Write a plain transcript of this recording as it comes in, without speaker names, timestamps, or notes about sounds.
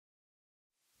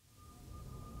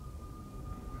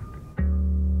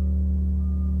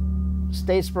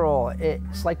Statesboro,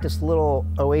 it's like this little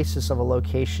oasis of a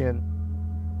location.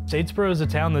 Statesboro is a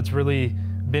town that's really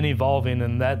been evolving,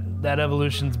 and that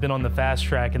evolution's been on the fast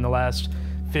track in the last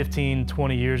 15,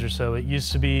 20 years or so. It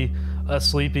used to be a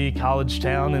sleepy college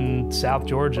town in South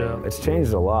Georgia. It's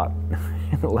changed a lot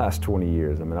in the last 20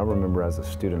 years. I mean, I remember as a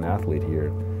student athlete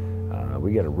here,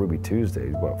 we got a Ruby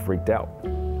Tuesday, well, freaked out.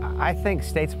 I think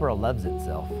Statesboro loves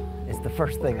itself. It's the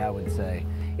first thing I would say.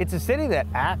 It's a city that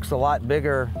acts a lot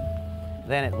bigger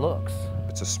than it looks.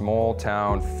 It's a small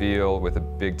town feel with a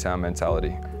big town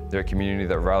mentality. They're a community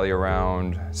that rally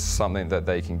around something that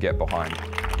they can get behind.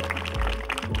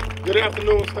 Good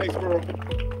afternoon,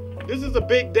 Statesboro. This is a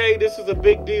big day, this is a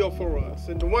big deal for us.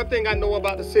 And the one thing I know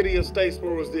about the city of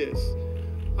Statesboro is this.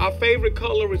 Our favorite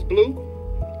color is blue,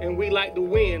 and we like to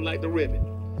win like the ribbon.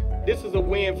 This is a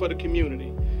win for the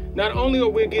community. Not only are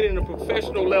we getting a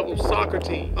professional level soccer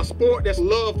team, a sport that's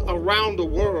loved around the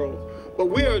world, but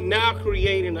we are now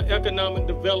creating an economic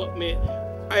development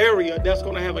area that's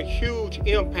going to have a huge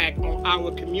impact on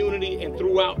our community and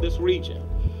throughout this region.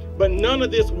 But none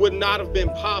of this would not have been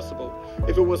possible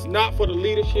if it was not for the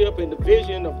leadership and the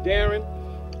vision of Darin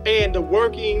and the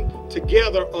working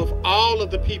together of all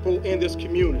of the people in this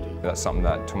community. That's something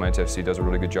that Tormenta FC does a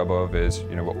really good job of is,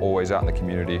 we're always out in the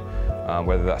community,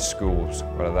 whether that's schools,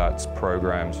 whether that's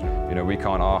programs. We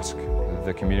can't ask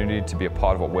the community to be a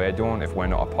part of what we're doing if we're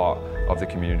not a part of the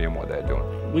community and what they're doing.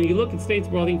 When you look at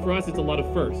Statesboro, I think for us it's a lot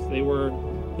of firsts. They were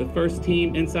the first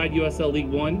team inside USL League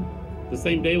One. The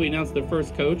same day we announced their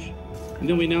first coach, and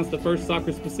then we announced the first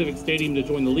soccer-specific stadium to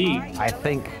join the league. I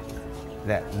think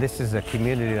that this is a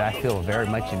community that I feel very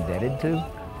much indebted to,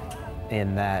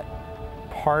 in that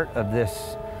part of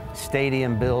this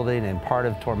stadium building and part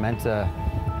of Tormenta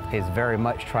is very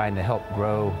much trying to help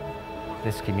grow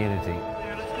this community.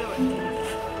 Yeah, let's do it.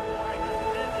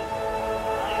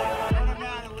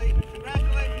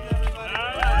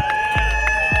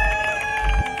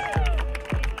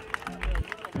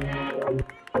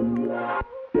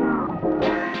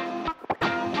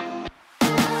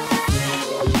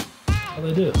 How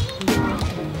they do?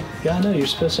 Yeah, I know, you're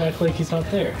supposed to act like he's not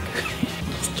there.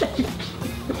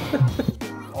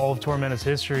 All of Tormenta's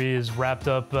history is wrapped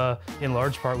up in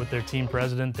large part with their team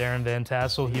president, Darin Van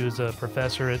Tassell. He was a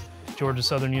professor at Georgia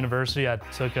Southern University. I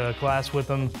took a class with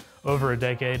him over a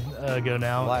decade ago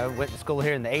now. Well, I went to school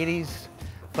here in the 80s,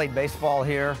 played baseball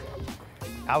here.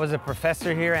 I was a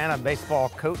professor here and a baseball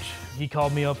coach. He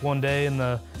called me up one day in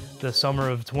the summer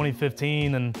of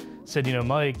 2015 and said,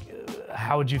 Mike,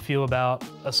 how would you feel about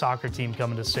a soccer team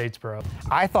coming to Statesboro?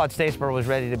 I thought Statesboro was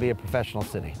ready to be a professional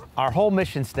city. Our whole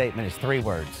mission statement is 3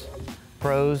 words.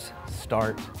 Pros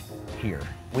start here.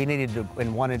 We needed to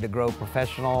and wanted to grow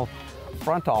professional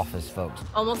front office folks.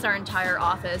 Almost our entire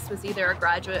office was either a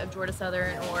graduate of Georgia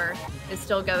Southern or is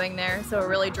still going there. So we're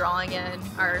really drawing in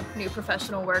our new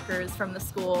professional workers from the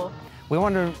school. We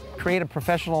wanted to create a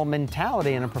professional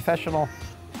mentality and a professional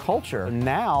culture.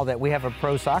 Now that we have a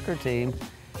pro soccer team,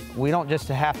 we don't just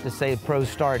have to say pros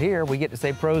start here, we get to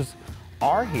say pros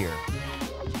are here.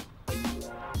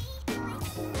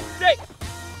 Hey!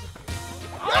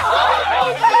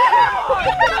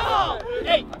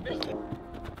 Hey!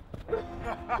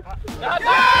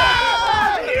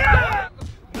 Yeah!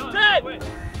 Ted!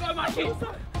 Go, Mikey!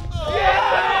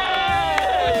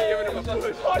 Yeah! Giving him a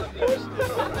push.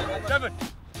 7.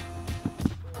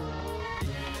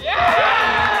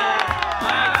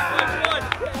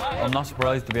 I'm not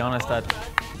surprised, to be honest, that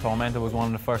Tormenta was one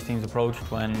of the first teams approached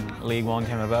when League One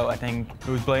came about. I think it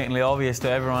was blatantly obvious to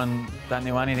everyone that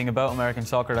knew anything about American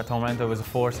soccer that Tormenta was a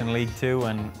force in League Two,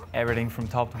 and everything from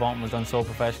top to bottom was done so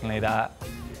professionally that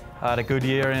I had a good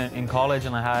year in college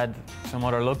and I had some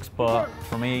other looks, but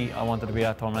for me, I wanted to be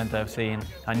at Tormenta FC, and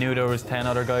I knew there was 10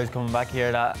 other guys coming back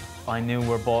here that I knew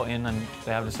were bought in and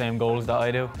they have the same goals that I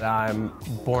do. I'm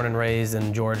born and raised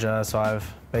in Georgia, so I've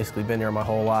basically been here my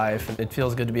whole life. It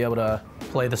feels good to be able to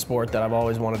play the sport that I've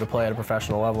always wanted to play at a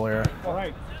professional level here. All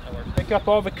right, pick up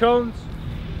all the cones,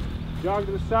 jog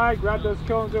to the side, grab those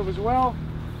cones over as well,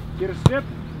 get a sip.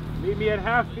 Meet me at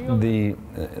half field. The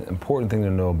important thing to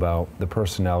know about the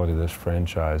personality of this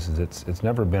franchise is it's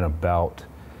never been about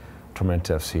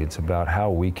Tormenta FC. It's about how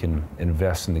we can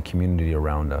invest in the community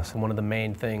around us. One of the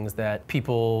main things that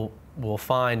people will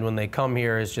find when they come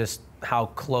here is just how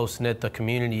close-knit the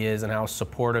community is and how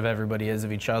supportive everybody is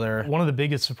of each other. One of the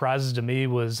biggest surprises to me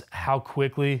was how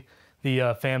quickly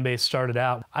the fan base started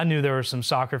out. I knew there were some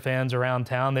soccer fans around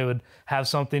town. They would have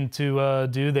something to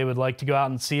do. They would like to go out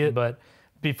and see it, but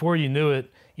before you knew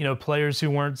it, players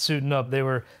who weren't suiting up, they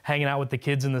were hanging out with the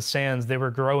kids in the stands. They were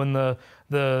growing the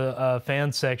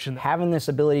fan section. Having this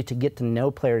ability to get to know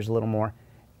players a little more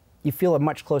you feel a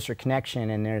much closer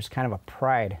connection, and there's kind of a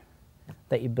pride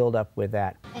that you build up with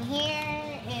that. And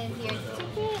here is your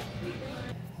ticket.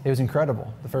 It was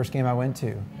incredible, the first game I went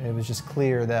to. It was just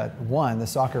clear that, one, the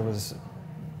soccer was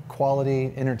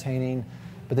quality, entertaining,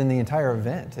 but then the entire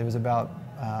event, it was about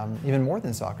even more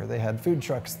than soccer. They had food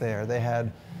trucks there, they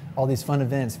had all these fun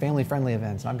events, family-friendly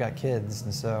events, and I've got kids,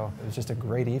 and so it was just a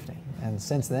great evening. And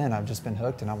since then, I've just been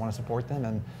hooked, and I want to support them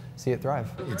and see it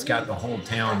thrive. It's got the whole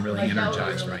town really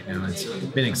energized right now. It's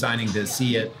been exciting to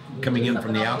see it coming in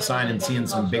from the outside and seeing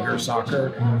some bigger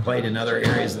soccer played in other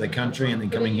areas of the country, and then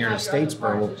coming here to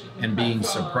Statesboro and being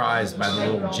surprised by the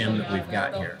little gym that we've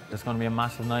got here. It's going to be a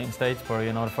massive night in Statesboro.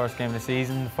 You know, the first game of the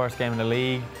season, the first game of the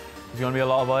league. There's going to be a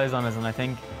lot of eyes on us, and I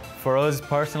think for us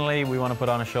personally, we want to put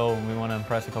on a show and we want to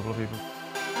impress a couple of people.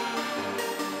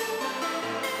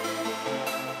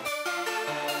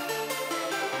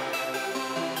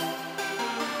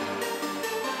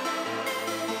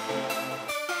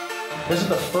 This is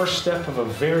the first step of a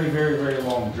very, very, very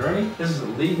long journey. This is a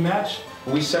league match.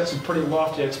 We set some pretty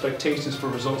lofty expectations for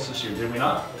results this year, did we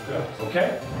not?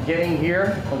 Okay. Getting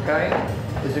here, okay,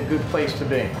 is a good place to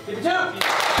be.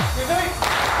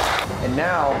 And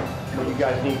now, what you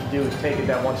guys need to do is take it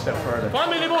that one step further.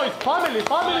 Family, boys! Family,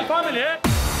 family, family! Yeah!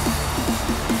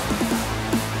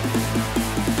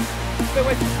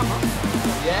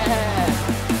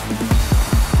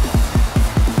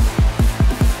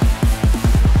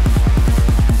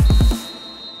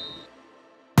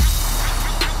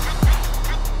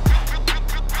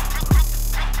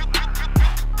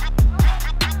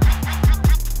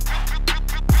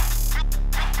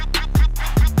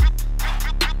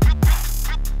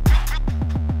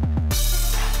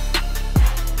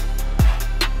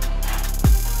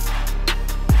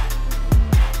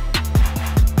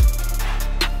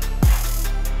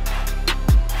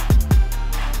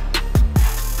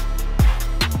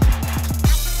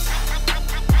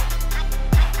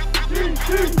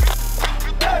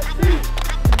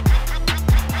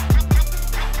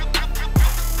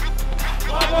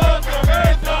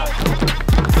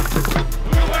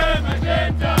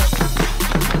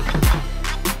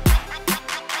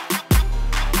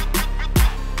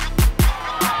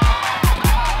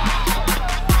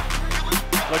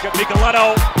 Look at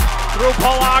Micheletto through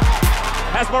Pollock.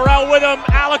 Has Morel with him.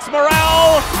 Alex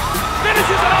Morel finishes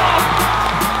it off.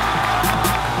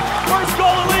 First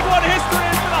goal in League One history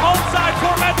for the home side,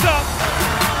 Tormenta.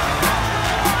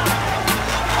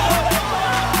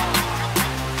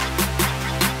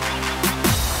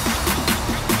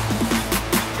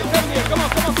 Come on,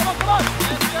 come on, come on, come on.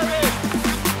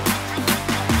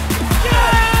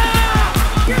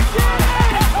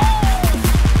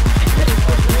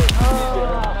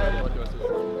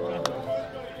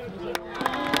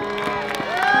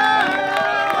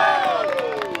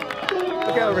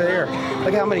 Look over there.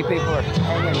 Look how many people are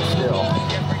hanging still.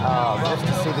 Just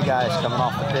to see the guys coming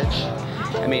off the pitch.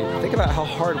 I mean, think about how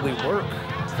hard we work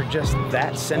for just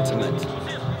that sentiment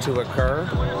to occur.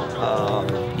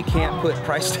 You can't put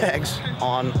price tags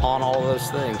on all of those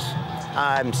things.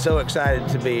 I'm so excited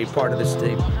to be part of this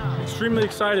team. Extremely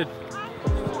excited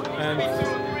and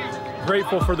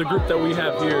grateful for the group that we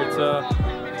have here.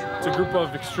 It's a group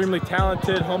of extremely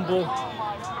talented, humble,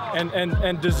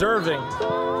 and deserving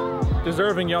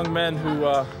young men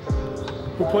who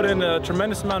put in a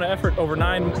tremendous amount of effort over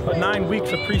nine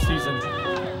weeks of preseason.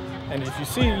 And if you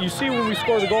see when we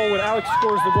score the goal, when Alex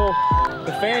scores the goal,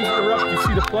 the fans erupt. You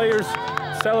see the players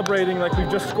celebrating like we've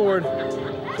just scored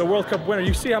the World Cup winner.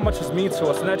 You see how much this means to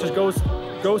us, and that just goes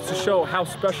to show how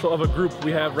special of a group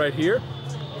we have right here,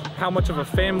 how much of a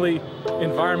family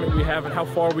environment we have, and how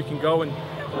far we can go. And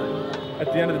at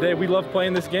the end of the day, we love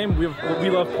playing this game. We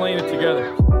love playing it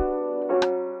together.